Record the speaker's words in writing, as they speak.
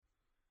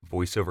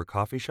VoiceOver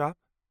Coffee Shop,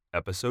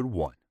 Episode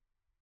 1.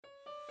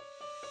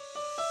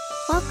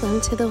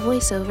 Welcome to the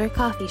VoiceOver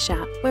Coffee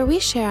Shop, where we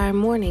share our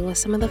morning with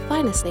some of the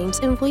finest names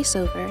in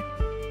voiceover.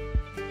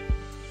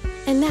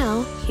 And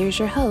now, here's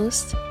your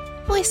host,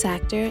 voice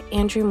actor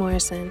Andrew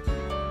Morrison.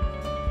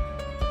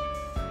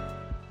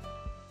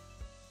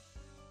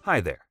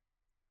 Hi there.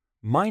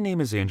 My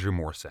name is Andrew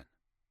Morrison,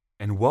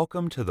 and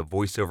welcome to the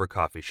VoiceOver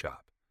Coffee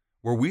Shop,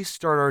 where we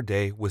start our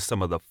day with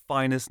some of the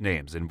finest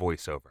names in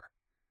voiceover.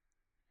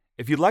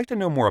 If you'd like to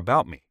know more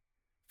about me,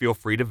 feel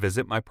free to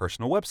visit my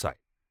personal website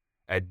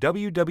at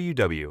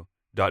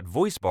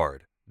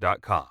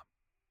www.voicebard.com.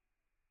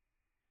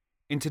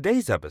 In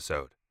today's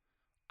episode,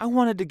 I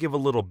wanted to give a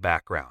little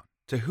background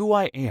to who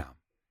I am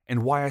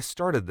and why I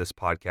started this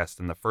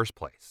podcast in the first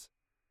place.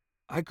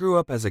 I grew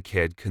up as a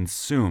kid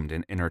consumed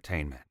in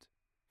entertainment,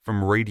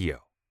 from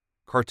radio,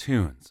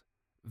 cartoons,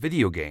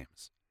 video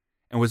games,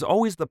 and was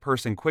always the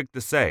person quick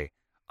to say,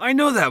 "I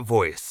know that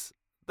voice!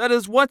 That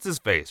is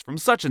what's-his-face from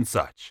such and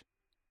such."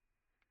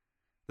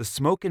 The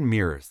smoke and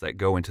mirrors that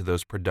go into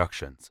those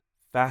productions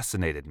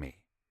fascinated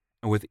me,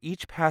 and with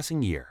each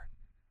passing year,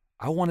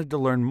 I wanted to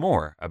learn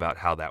more about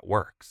how that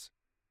works.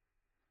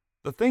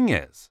 The thing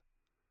is,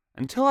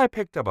 until I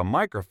picked up a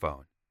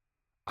microphone,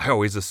 I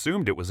always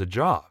assumed it was a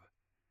job,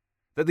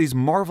 that these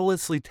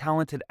marvelously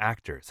talented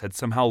actors had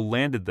somehow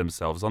landed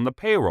themselves on the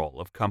payroll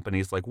of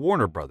companies like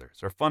Warner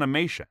Brothers or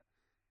Funimation,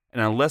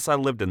 and unless I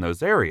lived in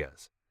those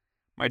areas,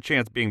 my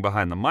chance being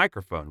behind the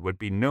microphone would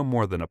be no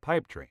more than a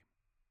pipe dream.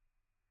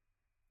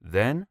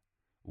 Then,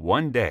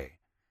 one day,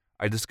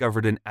 I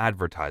discovered an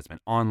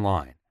advertisement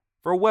online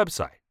for a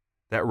website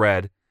that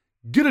read,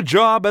 "Get a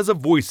job as a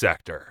voice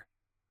actor."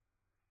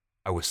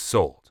 I was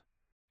sold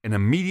and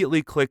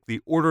immediately clicked the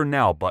Order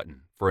Now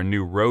button for a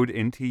new Rode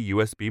NT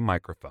USB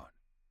microphone.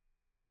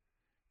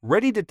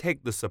 Ready to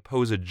take the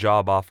supposed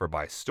job offer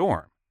by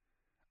storm,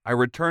 I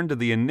returned to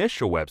the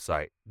initial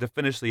website to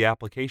finish the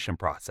application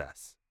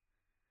process.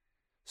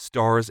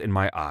 Stars in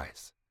my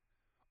eyes.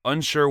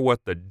 Unsure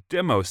what the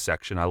demo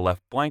section I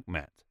left blank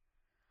meant,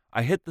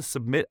 I hit the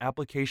submit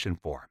application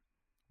form,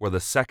 where the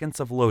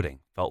seconds of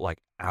loading felt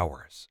like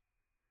hours.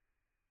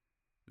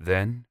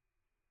 Then,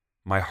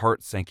 my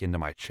heart sank into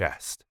my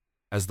chest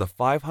as the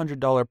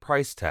 $500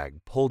 price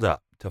tag pulled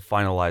up to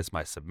finalize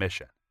my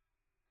submission.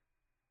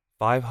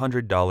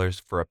 $500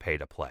 for a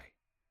pay-to-play,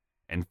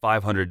 and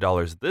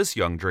 $500 this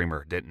young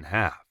dreamer didn't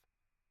have.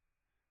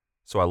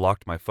 So I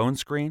locked my phone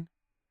screen,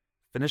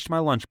 finished my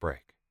lunch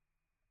break,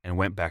 and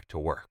went back to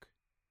work.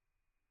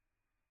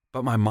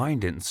 But my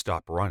mind didn't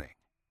stop running.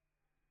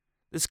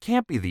 This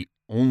can't be the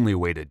only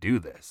way to do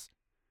this.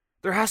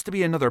 There has to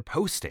be another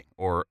posting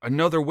or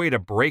another way to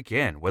break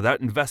in without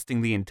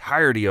investing the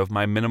entirety of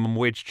my minimum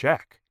wage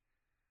check.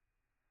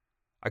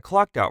 I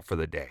clocked out for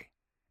the day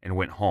and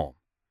went home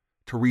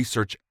to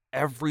research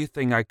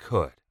everything I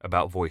could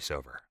about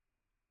voiceover.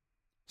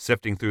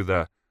 Sifting through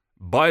the,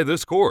 "buy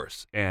this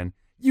course," and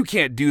 "you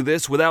can't do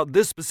this without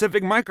this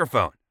specific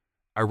microphone,"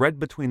 I read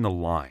between the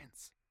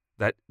lines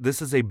that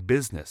this is a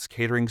business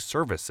catering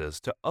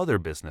services to other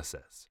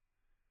businesses.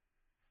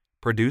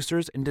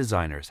 Producers and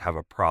designers have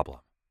a problem.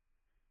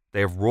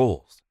 They have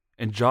roles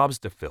and jobs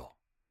to fill,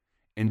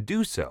 and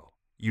do so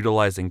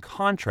utilizing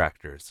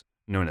contractors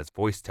known as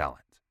voice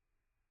talent.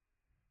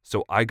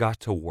 So I got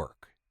to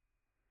work.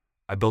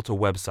 I built a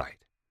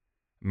website,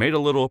 made a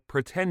little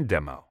pretend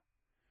demo,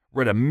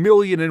 read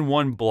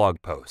 1,000,001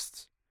 blog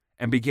posts,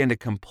 and began to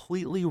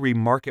completely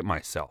remarket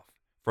myself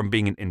from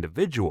being an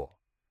individual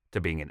to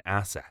being an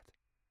asset.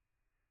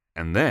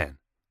 And then,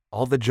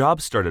 all the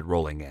jobs started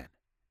rolling in,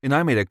 and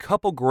I made a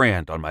couple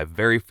grand on my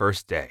very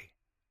first day.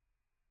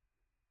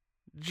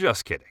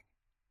 Just kidding.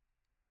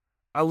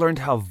 I learned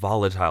how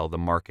volatile the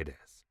market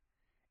is,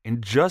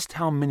 and just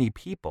how many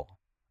people,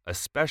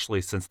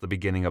 especially since the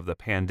beginning of the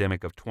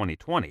pandemic of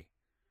 2020,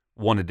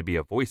 wanted to be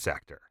a voice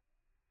actor.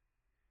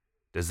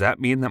 Does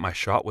that mean that my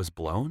shot was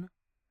blown,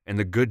 and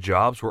the good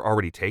jobs were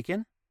already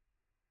taken?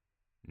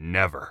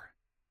 Never.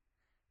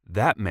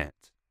 That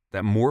meant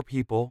that more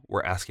people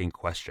were asking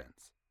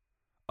questions.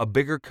 A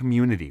bigger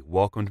community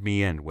welcomed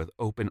me in with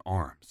open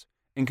arms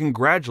and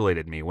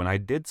congratulated me when I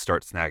did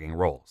start snagging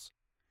roles.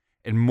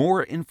 And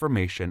more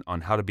information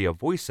on how to be a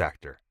voice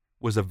actor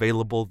was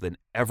available than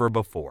ever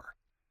before.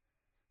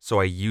 So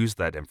I used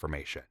that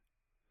information,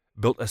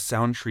 built a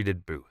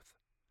sound-treated booth,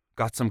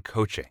 got some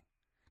coaching,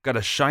 got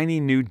a shiny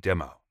new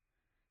demo,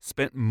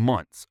 spent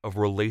months of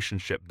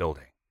relationship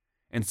building,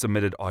 and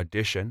submitted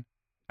audition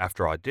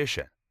after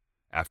audition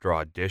after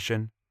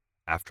audition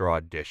after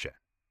audition.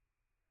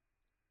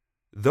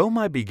 Though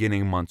my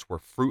beginning months were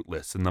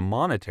fruitless in the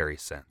monetary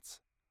sense,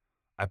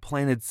 I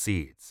planted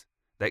seeds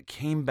that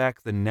came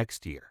back the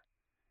next year,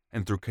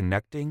 and through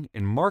connecting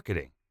and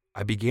marketing,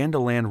 I began to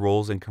land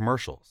roles in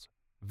commercials,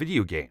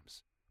 video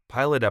games,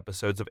 pilot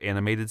episodes of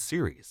animated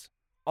series,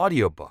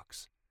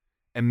 audiobooks,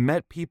 and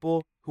met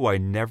people who I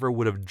never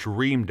would have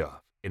dreamed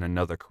of in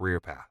another career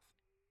path.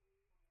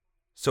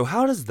 So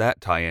how does that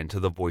tie into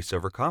the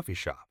VoiceOver Coffee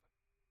Shop?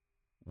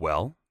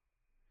 Well,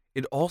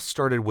 it all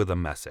started with a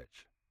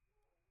message.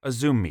 a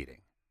Zoom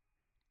meeting.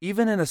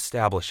 Even in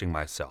establishing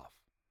myself,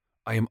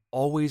 I am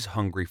always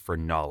hungry for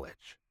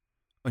knowledge,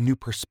 a new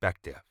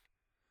perspective,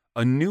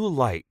 a new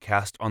light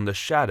cast on the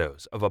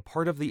shadows of a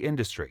part of the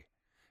industry,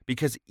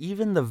 because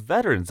even the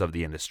veterans of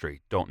the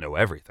industry don't know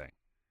everything.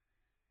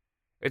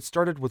 It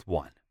started with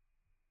one.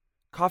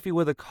 Coffee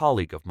with a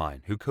colleague of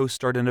mine who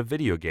co-starred in a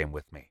video game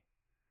with me.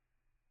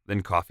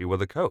 Then coffee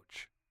with a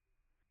coach.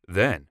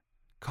 Then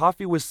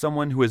coffee with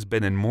someone who has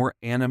been in more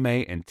anime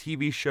and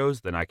TV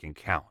shows than I can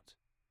count.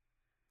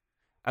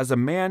 As a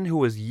man who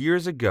was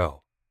years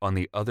ago on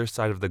the other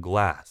side of the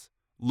glass,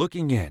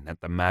 looking in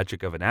at the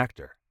magic of an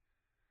actor,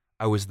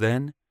 I was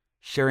then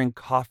sharing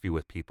coffee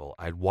with people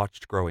I'd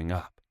watched growing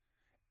up,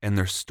 and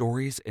their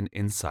stories and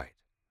insight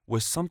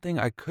was something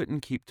I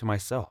couldn't keep to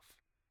myself.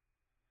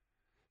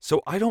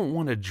 So I don't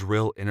want to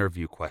drill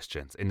interview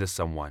questions into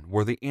someone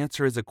where the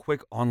answer is a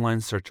quick online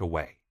search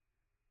away.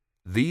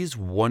 These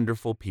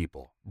wonderful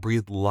people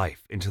breathe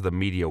life into the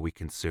media we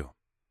consume,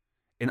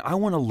 and I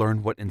want to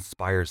learn what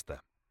inspires them,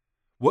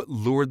 what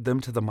lured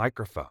them to the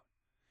microphone,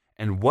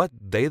 and what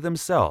they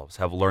themselves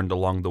have learned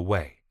along the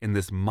way in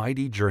this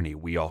mighty journey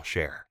we all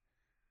share.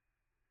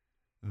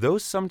 Though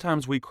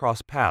sometimes we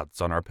cross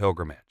paths on our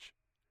pilgrimage,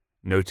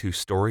 no two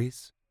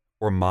stories,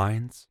 or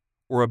minds,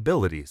 or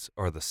abilities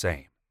are the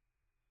same.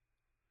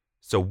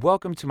 So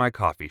welcome to my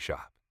coffee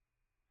shop.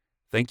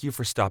 Thank you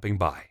for stopping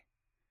by,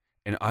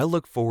 and I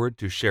look forward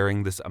to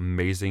sharing this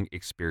amazing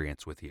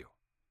experience with you.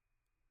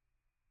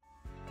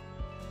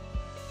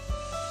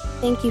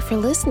 Thank you for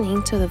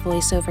listening to the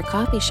VoiceOver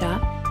Coffee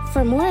Shop.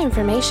 For more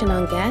information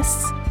on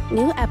guests,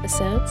 new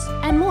episodes,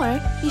 and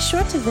more, be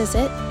sure to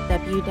visit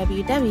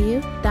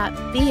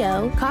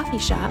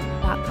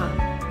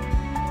www.vocoffeeshop.com.